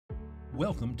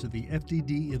Welcome to the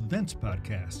FDD Events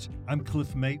Podcast. I'm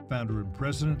Cliff Mate, founder and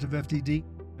president of FDD.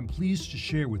 I'm pleased to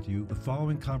share with you the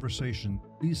following conversation.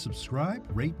 Please subscribe,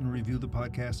 rate, and review the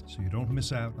podcast so you don't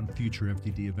miss out on future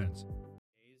FDD events.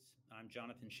 I'm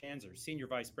Jonathan Schanzer, Senior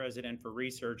Vice President for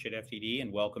Research at FDD,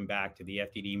 and welcome back to the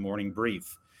FDD Morning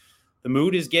Brief. The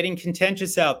mood is getting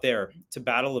contentious out there. It's a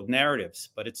battle of narratives,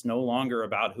 but it's no longer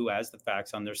about who has the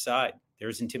facts on their side.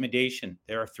 There's intimidation,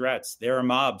 there are threats, there are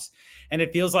mobs, and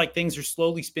it feels like things are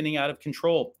slowly spinning out of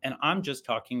control. And I'm just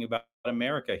talking about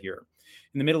America here.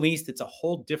 In the Middle East, it's a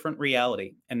whole different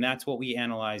reality, and that's what we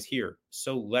analyze here.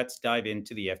 So let's dive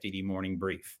into the FDD Morning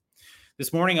Brief.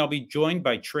 This morning, I'll be joined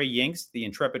by Trey Yingst, the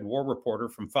intrepid war reporter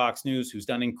from Fox News, who's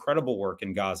done incredible work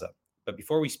in Gaza. But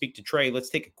before we speak to Trey, let's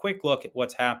take a quick look at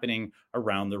what's happening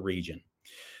around the region.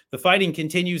 The fighting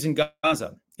continues in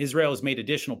Gaza. Israel has made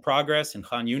additional progress in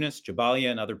Khan Yunis, Jabalia,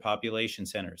 and other population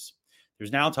centers.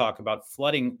 There's now talk about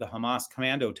flooding the Hamas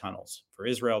commando tunnels. For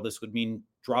Israel, this would mean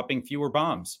dropping fewer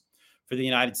bombs. For the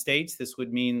United States, this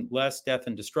would mean less death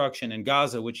and destruction in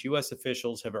Gaza, which U.S.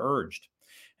 officials have urged.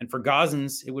 And for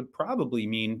Gazans, it would probably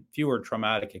mean fewer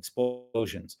traumatic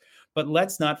explosions. But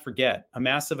let's not forget, a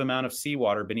massive amount of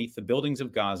seawater beneath the buildings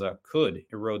of Gaza could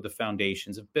erode the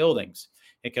foundations of buildings.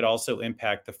 It could also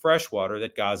impact the fresh water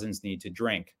that Gazans need to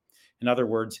drink. In other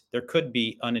words, there could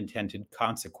be unintended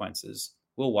consequences.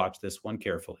 We'll watch this one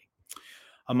carefully.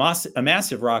 A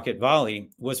massive rocket volley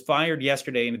was fired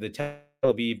yesterday into the Tel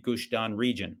Aviv Gush Dan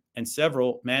region, and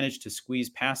several managed to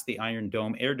squeeze past the Iron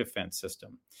Dome air defense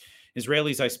system.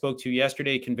 Israelis I spoke to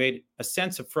yesterday conveyed a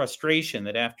sense of frustration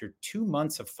that after 2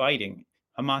 months of fighting,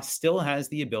 Hamas still has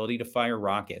the ability to fire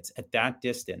rockets at that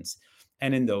distance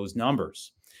and in those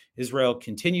numbers. Israel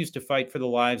continues to fight for the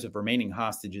lives of remaining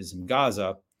hostages in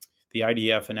Gaza. The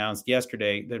IDF announced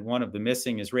yesterday that one of the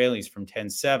missing Israelis from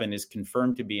 10/7 is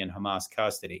confirmed to be in Hamas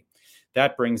custody.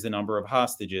 That brings the number of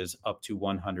hostages up to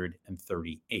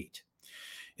 138.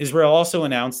 Israel also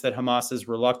announced that Hamas is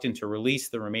reluctant to release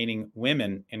the remaining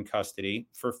women in custody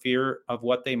for fear of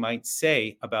what they might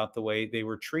say about the way they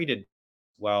were treated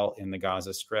while in the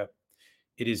Gaza Strip.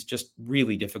 It is just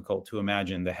really difficult to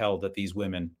imagine the hell that these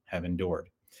women have endured.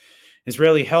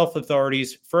 Israeli health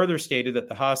authorities further stated that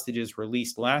the hostages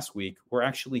released last week were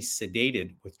actually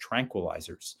sedated with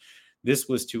tranquilizers. This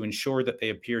was to ensure that they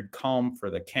appeared calm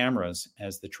for the cameras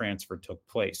as the transfer took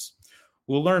place.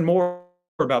 We'll learn more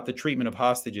about the treatment of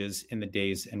hostages in the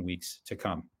days and weeks to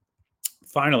come.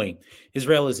 Finally,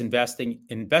 Israel is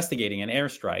investigating an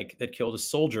airstrike that killed a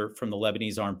soldier from the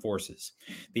Lebanese armed forces.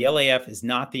 The LAF is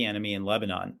not the enemy in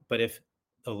Lebanon, but if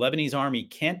the Lebanese army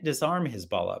can't disarm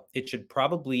Hezbollah, it should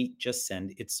probably just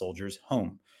send its soldiers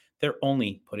home. They're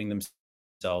only putting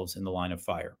themselves in the line of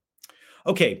fire.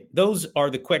 Okay, those are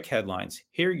the quick headlines.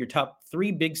 Here are your top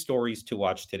 3 big stories to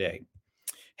watch today.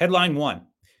 Headline 1.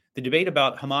 The debate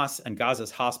about Hamas and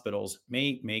Gaza's hospitals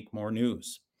may make more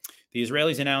news. The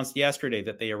Israelis announced yesterday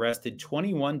that they arrested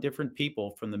 21 different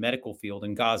people from the medical field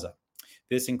in Gaza.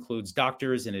 This includes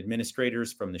doctors and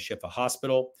administrators from the Shifa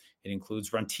Hospital. It includes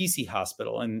Rantisi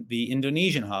Hospital and the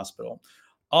Indonesian Hospital.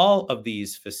 All of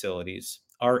these facilities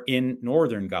are in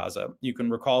northern Gaza. You can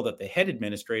recall that the head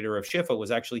administrator of Shifa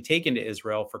was actually taken to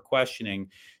Israel for questioning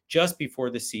just before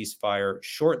the ceasefire,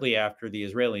 shortly after the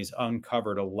Israelis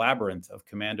uncovered a labyrinth of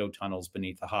commando tunnels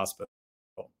beneath the hospital.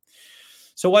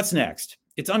 So what's next?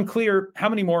 It's unclear how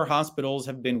many more hospitals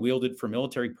have been wielded for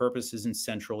military purposes in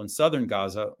central and southern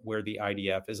Gaza, where the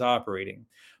IDF is operating.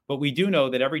 But we do know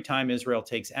that every time Israel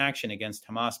takes action against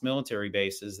Hamas military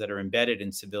bases that are embedded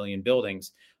in civilian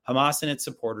buildings, Hamas and its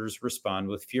supporters respond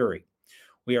with fury.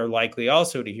 We are likely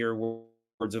also to hear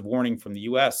words of warning from the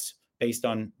U.S. based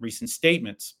on recent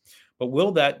statements. But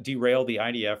will that derail the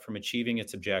IDF from achieving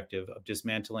its objective of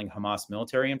dismantling Hamas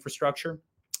military infrastructure?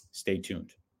 Stay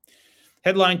tuned.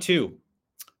 Headline 2.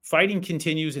 Fighting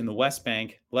continues in the West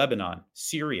Bank, Lebanon,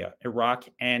 Syria, Iraq,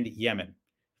 and Yemen.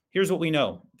 Here's what we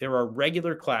know. There are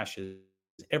regular clashes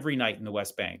every night in the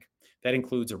West Bank. That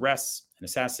includes arrests and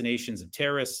assassinations of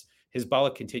terrorists.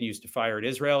 Hezbollah continues to fire at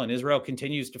Israel, and Israel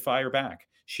continues to fire back.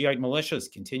 Shiite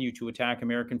militias continue to attack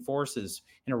American forces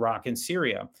in Iraq and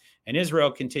Syria, and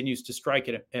Israel continues to strike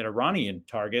at Iranian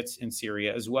targets in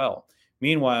Syria as well.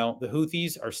 Meanwhile, the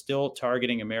Houthis are still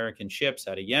targeting American ships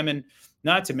out of Yemen,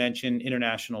 not to mention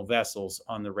international vessels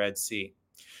on the Red Sea.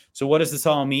 So what does this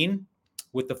all mean?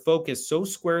 With the focus so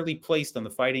squarely placed on the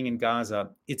fighting in Gaza,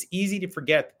 it's easy to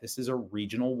forget that this is a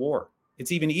regional war.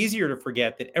 It's even easier to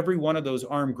forget that every one of those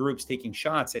armed groups taking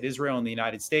shots at Israel and the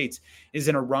United States is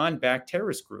an Iran-backed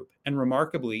terrorist group. And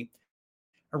remarkably,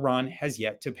 Iran has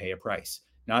yet to pay a price,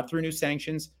 not through new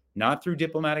sanctions, not through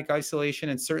diplomatic isolation,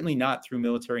 and certainly not through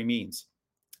military means.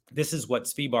 This is what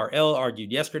Zvi Bar-El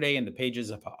argued yesterday in the pages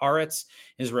of Haaretz,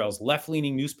 Israel's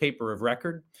left-leaning newspaper of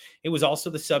record. It was also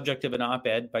the subject of an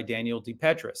op-ed by Daniel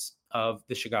DePetris of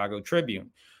the Chicago Tribune.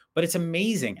 But it's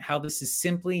amazing how this is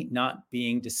simply not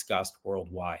being discussed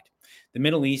worldwide. The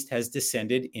Middle East has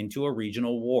descended into a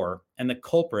regional war, and the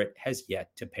culprit has yet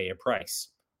to pay a price.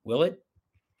 Will it?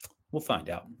 We'll find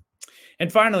out.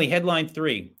 And finally, headline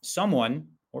 3, someone,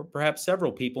 or perhaps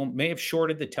several people, may have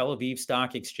shorted the Tel Aviv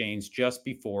Stock Exchange just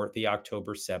before the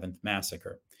October 7th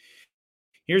massacre.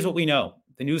 Here's what we know.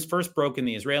 The news first broke in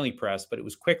the Israeli press, but it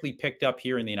was quickly picked up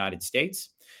here in the United States.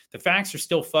 The facts are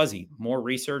still fuzzy. More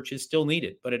research is still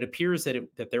needed, but it appears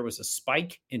that there was a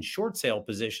spike in short sale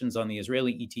positions on the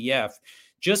Israeli ETF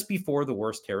just before the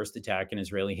worst terrorist attack in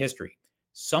Israeli history.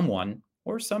 Someone,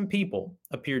 or some people,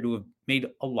 appear to have made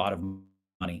a lot of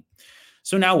money.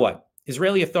 So now what?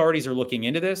 Israeli authorities are looking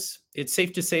into this. It's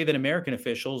safe to say that American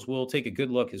officials will take a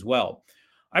good look as well.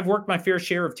 I've worked my fair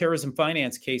share of terrorism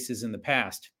finance cases in the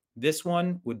past. This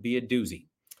one would be a doozy.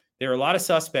 There are a lot of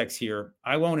suspects here.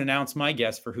 I won't announce my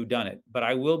guess for who done it, but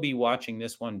I will be watching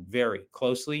this one very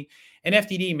closely, and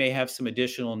FDD may have some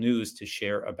additional news to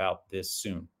share about this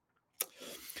soon.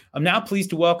 I'm now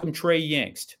pleased to welcome Trey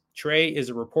Yingst. Trey is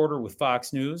a reporter with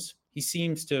Fox News. He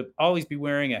seems to always be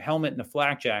wearing a helmet and a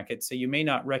flak jacket, so you may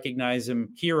not recognize him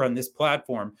here on this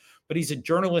platform, but he's a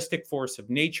journalistic force of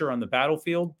nature on the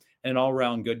battlefield and an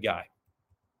all-around good guy.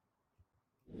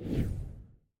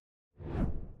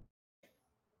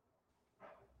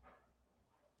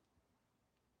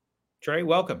 Trey,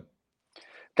 welcome.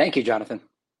 Thank you, Jonathan.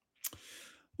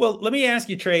 Well, let me ask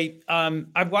you, Trey.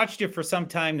 I've watched you for some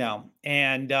time now,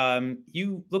 and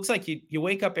you looks like you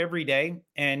wake up every day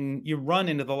and you run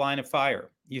into the line of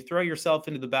fire. You throw yourself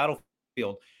into the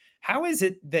battlefield. How is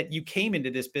it that you came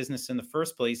into this business in the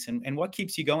first place, and what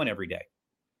keeps you going every day?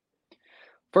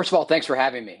 First of all, thanks for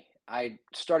having me. I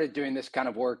started doing this kind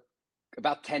of work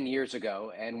about 10 years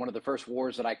ago, and one of the first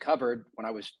wars that I covered when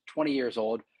I was 20 years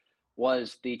old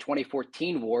was the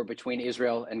 2014 war between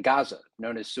Israel and Gaza,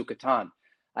 known as Sukkot.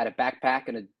 I had a backpack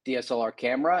and a DSLR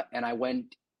camera, and I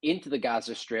went into the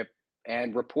Gaza Strip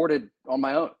and reported on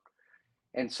my own.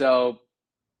 And so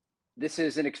this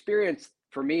is an experience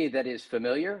for me that is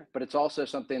familiar, but it's also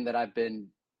something that I've been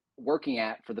working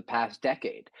at for the past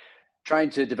decade, trying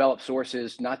to develop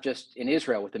sources, not just in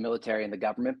Israel with the military and the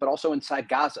government, but also inside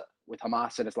Gaza with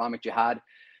Hamas and Islamic Jihad,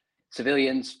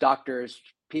 civilians, doctors,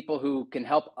 people who can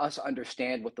help us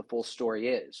understand what the full story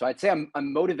is. So I'd say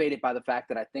I'm motivated by the fact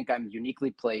that I think I'm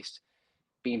uniquely placed,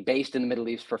 being based in the Middle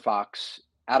East for Fox,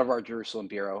 out of our Jerusalem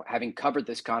bureau, having covered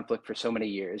this conflict for so many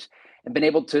years, and been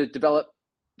able to develop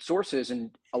sources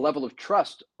and a level of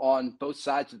trust on both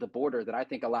sides of the border that I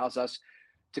think allows us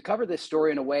to cover this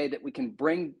story in a way that we can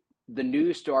bring the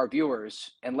news to our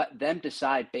viewers and let them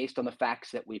decide based on the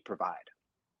facts that we provide.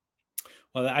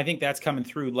 Well, I think that's coming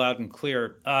through loud and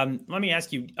clear. Let me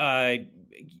ask you,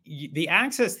 the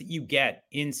access that you get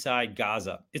inside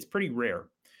Gaza, it's pretty rare.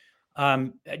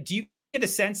 Do you get a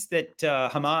sense that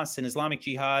Hamas and Islamic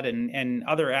Jihad and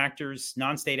other actors,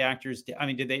 non-state actors, I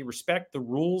mean, do they respect the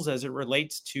rules as it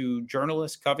relates to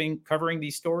journalists covering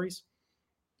these stories?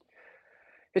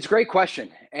 It's a great question.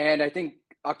 And I think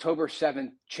October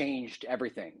 7th changed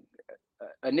everything.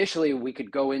 Initially, we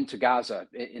could go into Gaza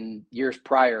in years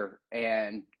prior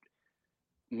and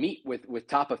meet with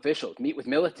top officials, meet with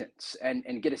militants,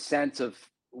 and get a sense of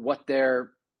what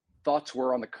their thoughts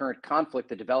were on the current conflict,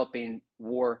 the developing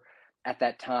war at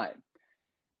that time.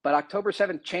 But October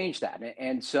 7th changed that.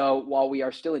 And so while we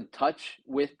are still in touch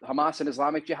with Hamas and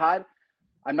Islamic Jihad,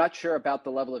 I'm not sure about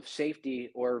the level of safety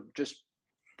or just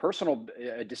personal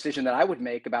decision that I would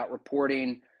make about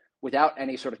reporting without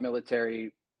any sort of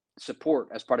military support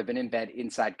as part of an embed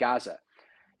inside Gaza.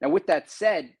 Now, with that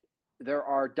said, there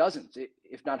are dozens,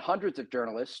 if not hundreds of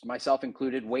journalists, myself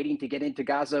included, waiting to get into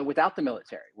Gaza without the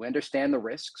military. We understand the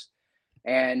risks,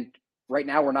 and right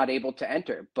now we're not able to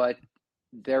enter, but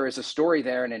there is a story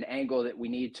there and an angle that we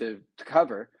need to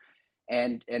cover.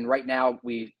 And right now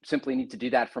we simply need to do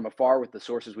that from afar with the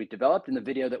sources we developed and the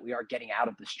video that we are getting out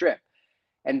of the Strip.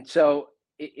 And so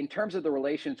in terms of the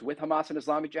relations with Hamas and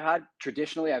Islamic Jihad,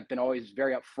 traditionally, I've been always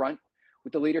very upfront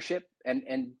with the leadership and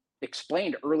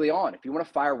explained early on, if you want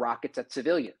to fire rockets at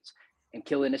civilians and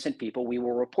kill innocent people, we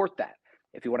will report that.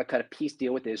 If you want to cut a peace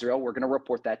deal with Israel, we're going to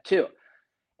report that too.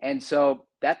 And so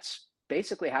that's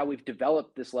basically how we've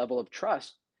developed this level of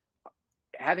trust,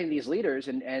 having these leaders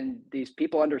and these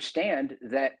people understand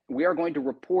that we are going to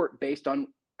report based on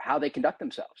how they conduct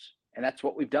themselves. And that's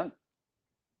what we've done.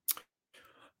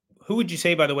 Who would you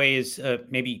say, by the way, is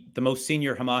maybe the most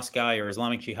senior Hamas guy or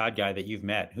Islamic Jihad guy that you've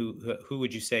met? Who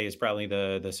would you say is probably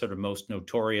the sort of most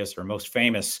notorious or most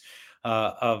famous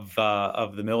of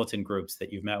the militant groups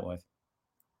that you've met with?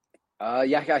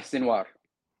 Yahya Sinwar.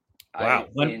 Wow.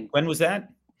 When was that?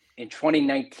 In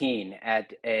 2019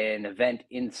 at an event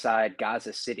inside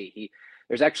Gaza City.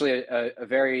 There's actually a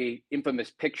very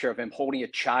infamous picture of him holding a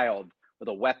child with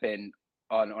a weapon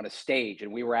on a stage,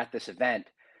 and we were at this event.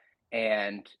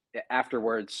 And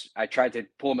afterwards, I tried to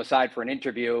pull him aside for an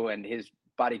interview, and his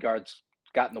bodyguards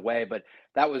got in the way. But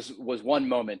that was one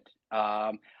moment.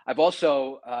 I've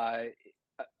also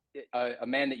a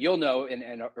man that you'll know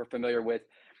and are familiar with,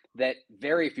 that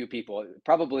very few people,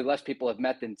 probably less people, have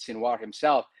met than Sinwar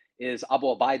himself, is Abu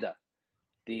Obaida,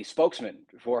 the spokesman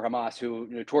for Hamas, who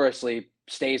notoriously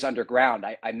stays underground.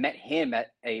 I met him at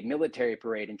a military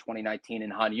parade in 2019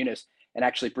 in Han Yunis and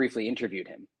actually briefly interviewed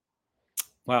him.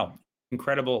 Wow.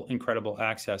 Incredible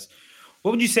access.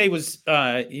 What would you say was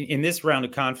in this round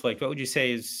of conflict, what would you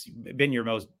say has been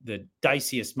the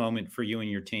diciest moment for you and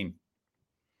your team?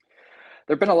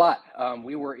 There've been a lot.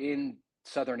 We were in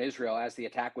southern Israel as the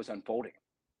attack was unfolding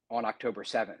on October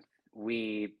 7th.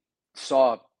 We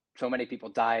saw so many people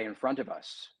die in front of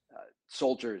us,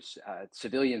 soldiers,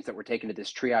 civilians that were taken to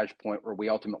this triage point where we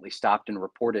ultimately stopped and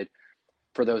reported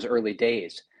for those early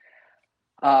days.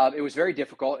 It was very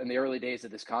difficult in the early days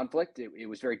of this conflict. It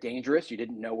was very dangerous. You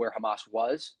didn't know where Hamas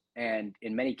was. And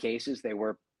in many cases, they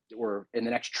were in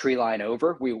the next tree line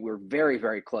over. We were very,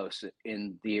 very close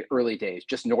in the early days,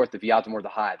 just north of Yad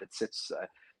Mordechai that sits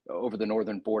over the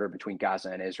northern border between Gaza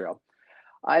and Israel.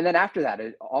 And then after that,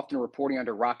 often reporting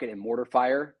under rocket and mortar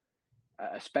fire,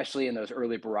 especially in those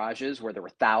early barrages where there were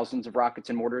thousands of rockets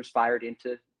and mortars fired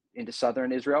into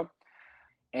southern Israel.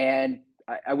 And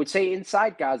I would say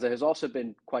inside Gaza has also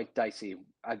been quite dicey.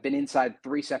 I've been inside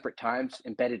 3 separate times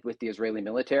embedded with the Israeli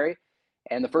military.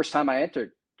 And the first time I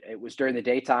entered, it was during the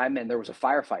daytime, and there was a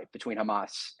firefight between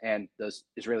Hamas and those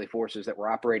Israeli forces that were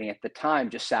operating at the time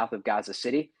just south of Gaza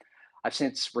City. I've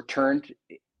since returned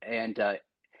and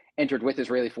entered with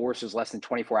Israeli forces less than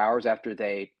 24 hours after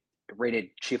they raided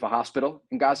Shifa Hospital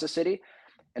in Gaza City,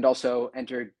 and also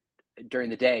entered during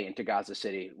the day into Gaza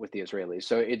City with the Israelis.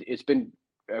 So it's been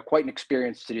quite an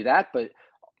experience to do that, but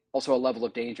also a level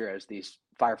of danger as these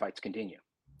firefights continue.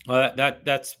 Well,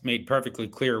 that's made perfectly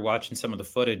clear watching some of the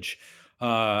footage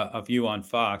of you on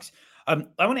Fox. I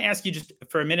want to ask you just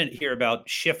for a minute here about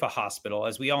Shifa Hospital.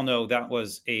 As we all know, that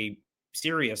was a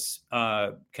serious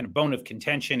kind of bone of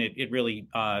contention. It really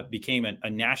became a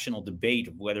national debate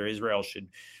of whether Israel should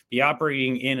be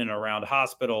operating in and around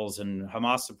hospitals, and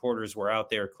Hamas supporters were out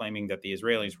there claiming that the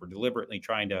Israelis were deliberately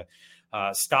trying to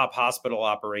stop hospital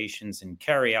operations and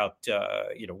carry out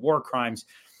war crimes.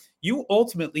 You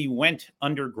ultimately went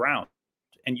underground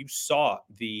and you saw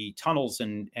the tunnels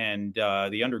and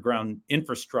the underground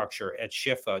infrastructure at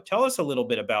Shifa. Tell us a little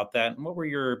bit about that, and what were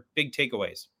your big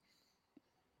takeaways?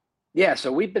 Yeah,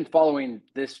 so we've been following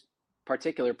this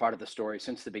particular part of the story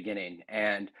since the beginning.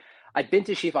 And I'd been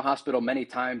to Shifa Hospital many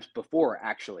times before,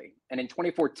 actually. And in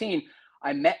 2014,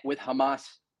 I met with Hamas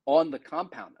on the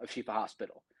compound of Shifa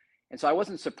Hospital. And so I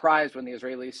wasn't surprised when the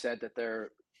Israelis said that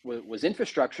there was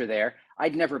infrastructure there.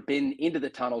 I'd never been into the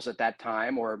tunnels at that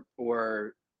time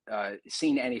or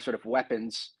seen any sort of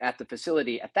weapons at the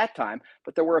facility at that time,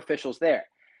 but there were officials there.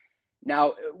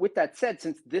 Now, with that said,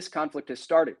 since this conflict has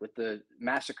started with the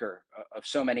massacre of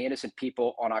so many innocent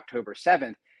people on October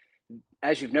 7th,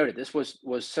 as you've noted, this was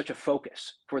such a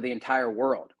focus for the entire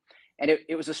world. And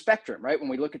it was a spectrum, right? When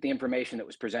we look at the information that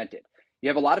was presented, you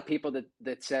have a lot of people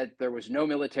that said there was no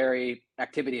military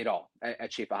activity at all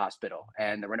at Shifa Hospital,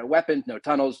 and there were no weapons, no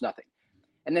tunnels, nothing.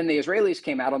 And then the Israelis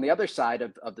came out on the other side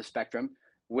of the spectrum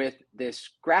with this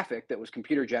graphic that was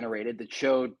computer generated that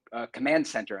showed a command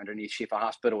center underneath Shifa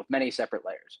Hospital with many separate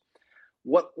layers.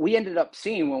 What we ended up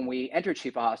seeing when we entered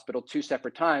Shifa Hospital 2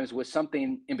 separate times was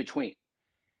something in between.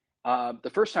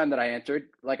 The first time that I entered,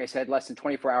 like I said, less than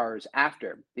 24 hours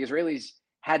after, the Israelis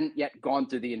hadn't yet gone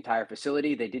through the entire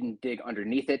facility. They didn't dig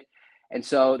underneath it. And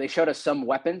so they showed us some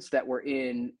weapons that were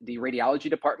in the radiology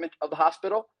department of the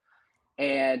hospital.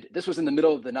 And this was in the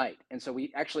middle of the night. And so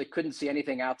we actually couldn't see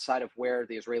anything outside of where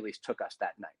the Israelis took us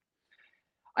that night.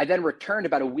 I then returned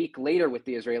about a week later with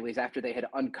the Israelis after they had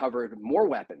uncovered more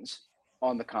weapons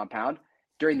on the compound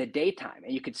during the daytime.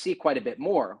 And you could see quite a bit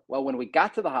more. Well, when we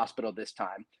got to the hospital this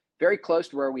time, very close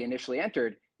to where we initially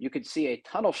entered, you could see a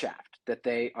tunnel shaft that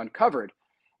they uncovered.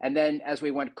 And then as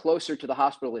we went closer to the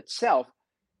hospital itself,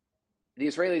 the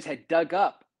Israelis had dug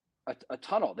up a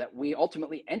tunnel that we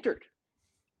ultimately entered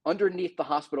underneath the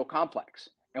hospital complex.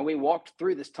 And we walked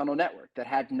through this tunnel network that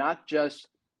had not just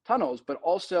tunnels, but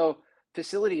also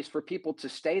facilities for people to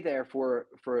stay there for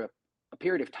a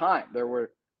period of time. There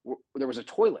was a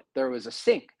toilet, there was a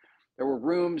sink, there were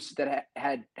rooms that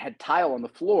had tile on the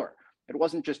floor. It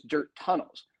wasn't just dirt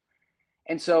tunnels.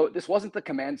 And so this wasn't the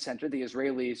command center the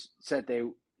Israelis said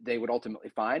they would ultimately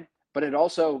find, but it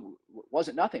also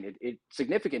wasn't nothing. It's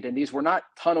significant, and these were not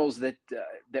tunnels that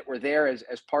were there as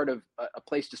part of a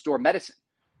place to store medicine.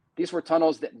 These were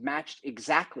tunnels that matched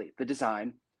exactly the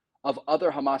design of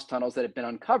other Hamas tunnels that had been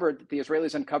uncovered, that the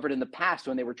Israelis uncovered in the past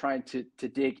when they were trying to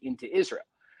dig into Israel.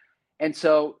 And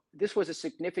so this was a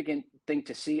significant thing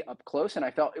to see up close, and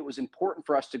I felt it was important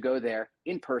for us to go there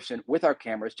in person with our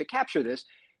cameras to capture this,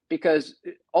 because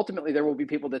ultimately there will be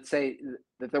people that say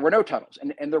that there were no tunnels,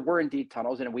 and there were indeed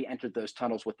tunnels, and we entered those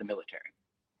tunnels with the military.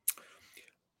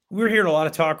 We're hearing a lot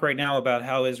of talk right now about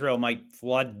how Israel might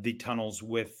flood the tunnels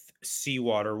with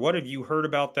seawater. What have you heard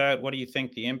about that? What do you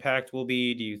think the impact will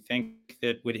be? Do you think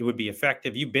that it would be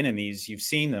effective? You've been in these, you've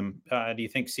seen them. Do you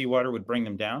think seawater would bring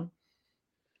them down?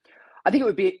 I think it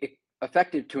would be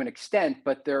effective to an extent,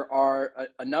 but there are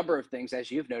a number of things, as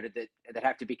you've noted, that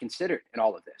have to be considered in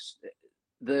all of this.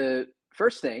 The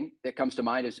first thing that comes to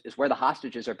mind is where the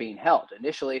hostages are being held.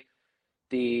 Initially,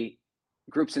 the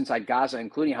groups inside Gaza,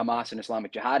 including Hamas and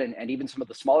Islamic Jihad, and even some of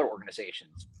the smaller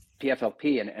organizations,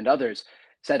 PFLP and others,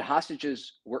 said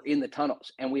hostages were in the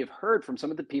tunnels. And we have heard from some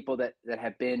of the people that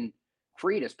have been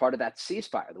freed as part of that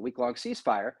ceasefire, the week-long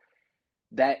ceasefire,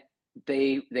 that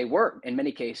they were, in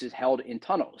many cases, held in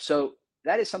tunnels. So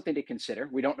that is something to consider.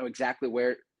 We don't know exactly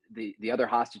where the other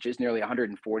hostages, nearly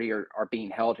 140, are being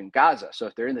held in Gaza. So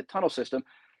if they're in the tunnel system,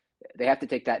 they have to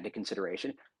take that into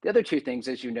consideration. The other two things,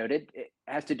 as you noted, it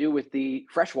has to do with the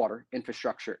freshwater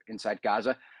infrastructure inside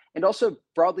Gaza, and also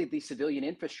broadly the civilian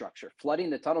infrastructure. Flooding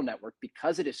the tunnel network,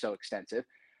 because it is so extensive,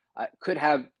 could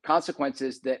have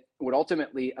consequences that would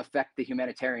ultimately affect the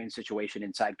humanitarian situation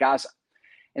inside Gaza.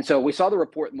 And so we saw the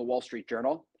report in the Wall Street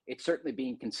Journal. It's certainly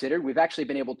being considered. We've actually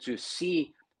been able to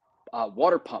see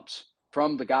water pumps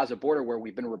from the Gaza border where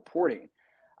we've been reporting.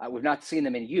 We've not seen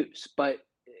them in use, but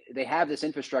they have this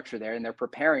infrastructure there, and they're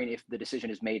preparing if the decision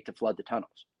is made to flood the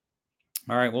tunnels.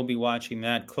 All right, we'll be watching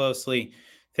that closely.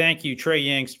 Thank you, Trey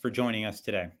Yingst, for joining us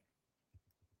today.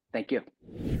 Thank you.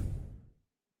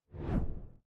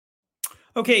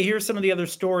 Okay, here's some of the other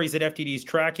stories that FDD is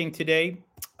tracking today.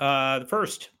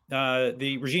 First,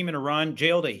 the regime in Iran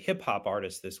jailed a hip-hop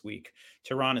artist this week.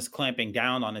 Tehran is clamping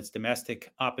down on its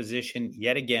domestic opposition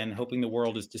yet again, hoping the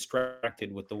world is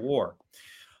distracted with the war.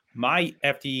 My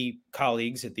FD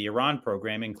colleagues at the Iran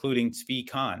program, including Tzvi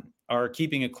Khan, are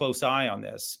keeping a close eye on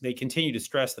this. They continue to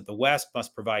stress that the West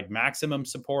must provide maximum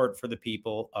support for the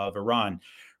people of Iran.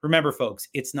 Remember, folks,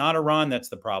 it's not Iran that's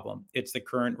the problem. It's the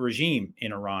current regime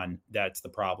in Iran that's the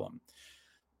problem.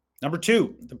 Number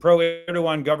two, the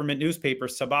pro-Erdogan government newspaper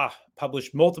Sabah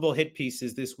published multiple hit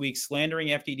pieces this week slandering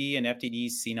FDD and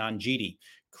FDD's Sinan Jidi.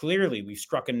 Clearly, we've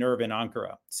struck a nerve in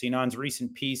Ankara. Sinan's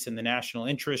recent piece in the National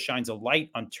Interest shines a light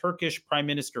on Turkish Prime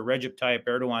Minister Recep Tayyip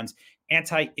Erdogan's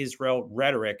anti-Israel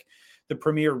rhetoric. The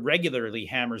premier regularly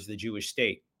hammers the Jewish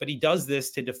state, but he does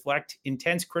this to deflect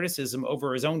intense criticism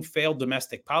over his own failed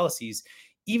domestic policies,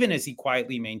 even as he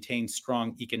quietly maintains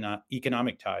strong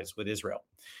economic ties with Israel.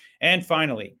 And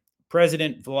finally,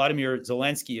 President Volodymyr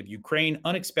Zelensky of Ukraine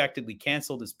unexpectedly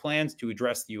canceled his plans to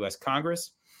address the U.S.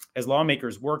 Congress. As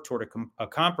lawmakers work toward a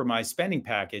compromise spending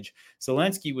package,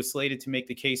 Zelensky was slated to make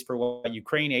the case for why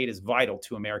Ukraine aid is vital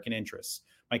to American interests.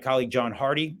 My colleague John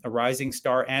Hardy, a rising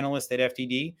star analyst at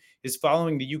FDD, is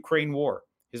following the Ukraine war.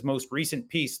 His most recent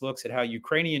piece looks at how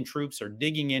Ukrainian troops are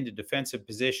digging into defensive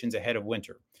positions ahead of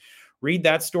winter. Read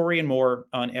that story and more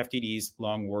on FDD's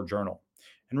Long War Journal.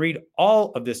 And read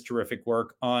all of this terrific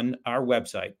work on our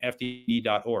website,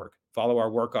 fdd.org. Follow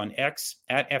our work on X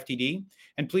at FDD,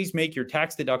 and please make your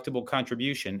tax-deductible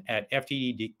contribution at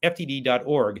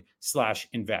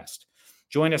fdd.org/invest.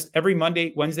 Join us every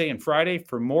Monday, Wednesday, and Friday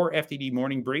for more FDD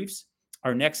morning briefs.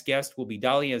 Our next guest will be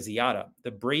Dalia Ziada,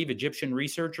 the brave Egyptian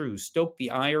researcher who stoked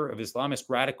the ire of Islamist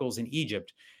radicals in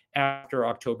Egypt after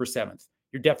October 7th.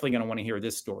 You're definitely going to want to hear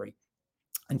this story.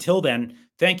 Until then,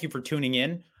 thank you for tuning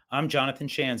in. I'm Jonathan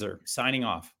Schanzer, signing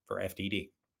off for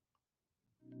FDD.